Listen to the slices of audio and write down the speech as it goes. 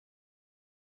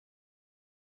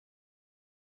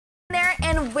there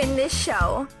and win this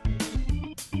show.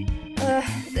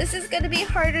 This is gonna be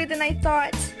harder than I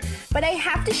thought, but I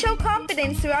have to show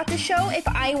confidence throughout the show if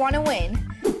I want to win.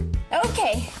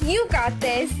 Okay, you got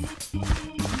this.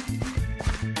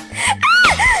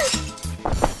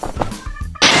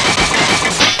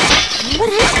 What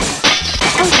happened?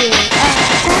 Oh dear, bad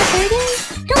hurting?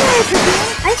 Don't worry, Perfume.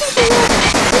 I think we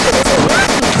should do some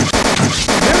walking.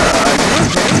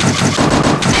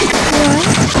 What?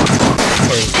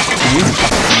 Hey, you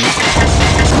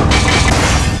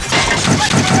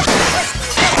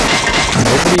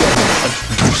Nobody ever touched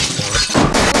me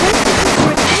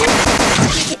before.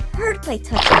 You get hurt by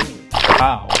touching me.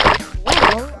 How?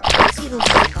 Well, you see those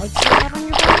spikes you have on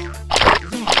your body?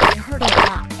 Yeah, they hurt a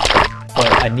lot. But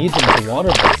I need them to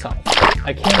water myself.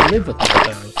 I can't live without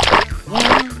those.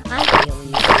 Yeah, I feel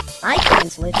you. I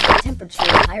can't live at a temperature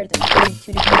higher than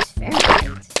 42 degrees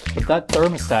Fahrenheit. But that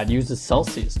thermostat uses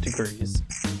Celsius degrees.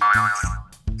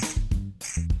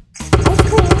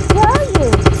 Where are you?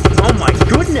 Oh my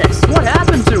goodness! What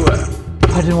happened to her?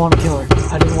 I didn't want to kill her.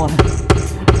 I didn't want to.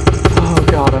 Oh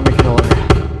god, I'm a killer.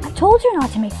 I told you not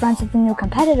to make friends with the new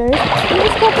competitors. You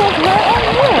just go both her and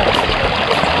here.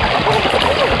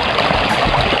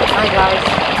 Hi guys,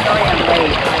 sorry I'm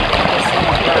late. I just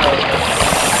didn't go.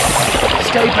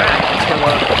 Stay back,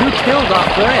 killer! Who killed our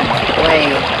friend?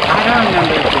 Wait, I don't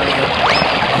remember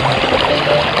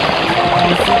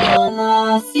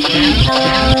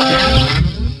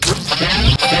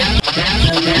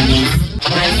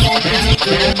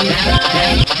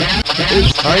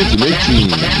It's time to make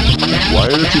teams. Why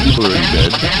are the two people already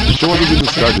dead? The show hasn't even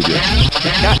started yet.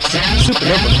 Guys,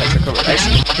 Supernova has recovered ice.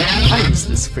 I use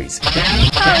this freeze. How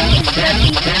is that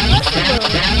even possible?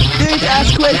 Don't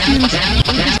ask questions.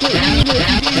 We'll just get weirder if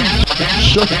you do.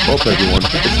 Shut up, everyone.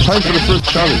 It's time for the first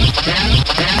challenge.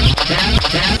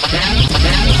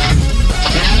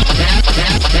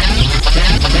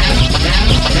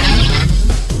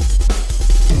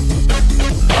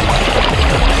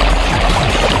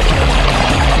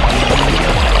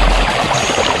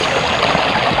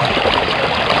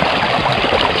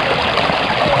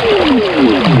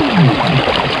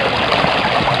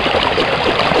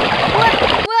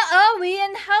 Where are we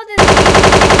and how did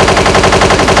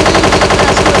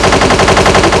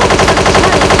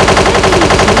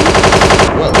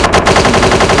Well,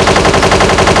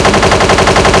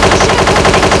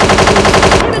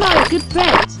 Him and I are good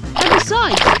friends. And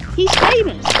besides, he's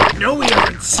famous. No, we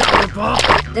aren't, Sourpuff!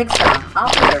 Jigsaw, I'll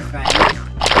be your friend.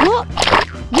 What?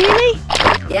 Really?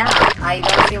 Yeah, I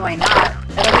don't see why not.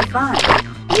 It'll be fun.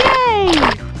 Yay!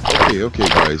 okay,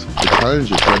 guys. The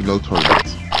challenge is Treadmill Tournament.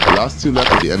 The last two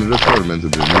left at the end of the tournament are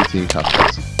the new team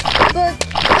captains. But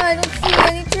I don't see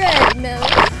any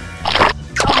treadmills.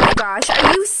 Oh my gosh,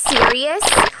 are you serious?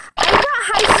 I brought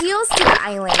high heels to the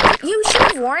island. You should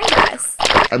have warned us.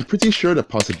 I'm pretty sure the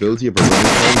possibility of a running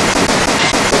time exists.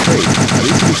 Okay, I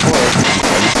need to be quiet. You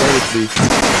call me silently.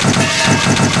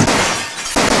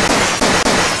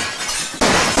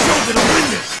 So gonna win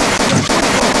this! The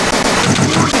football! I'm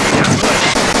born to be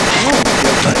athletic! No, be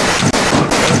athletic.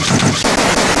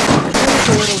 It's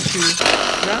a little too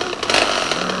round.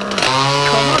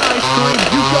 Come on, Ice Cream,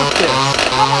 you got this!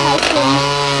 Come on, Ice Cream.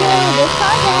 Do this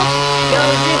contest. Yo,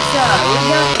 Jigsaw, we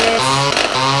got this.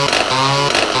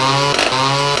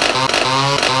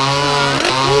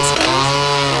 Thanks, guys.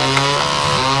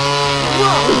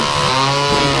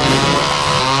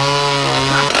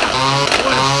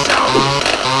 What a sound!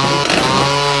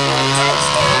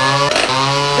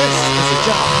 This is a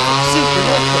job for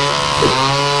Supernova!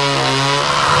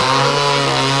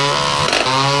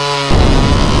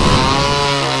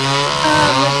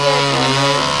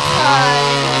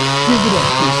 Give it up,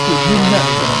 Kristen. You're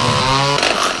never gonna win.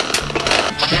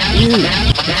 Ew.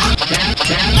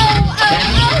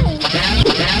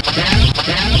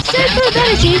 So full of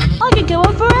energy, I could go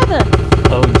on forever.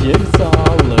 Oh,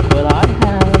 Jigsaw, look what I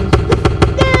have.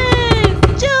 No!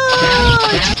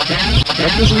 George!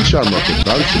 Captains and Shamrock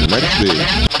advance to the next stage.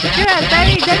 You're a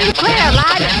very good player,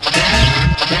 lad.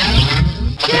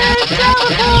 Go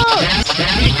Teleports!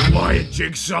 Be quiet,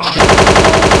 Jigsaw!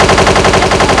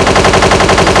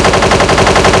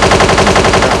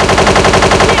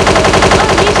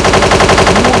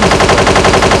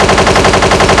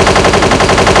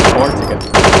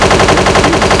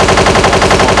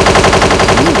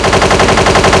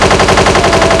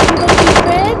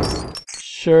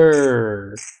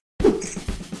 Sure.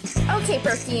 Okay,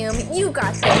 Perfume, you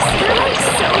got this. You're like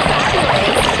so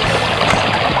fabulous.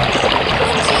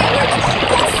 OMG, look,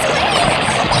 all sweaty.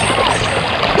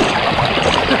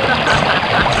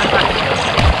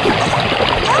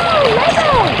 No, Lego!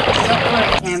 Don't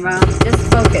worry, Tamra. Just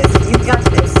focus.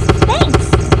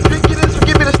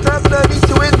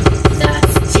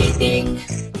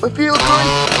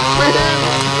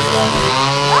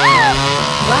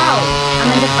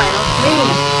 Round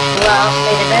 3. Well,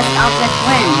 may the best object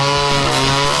win.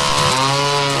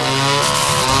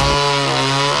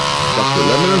 Dr.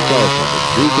 Lemon and Flower Puppet,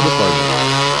 through to the final.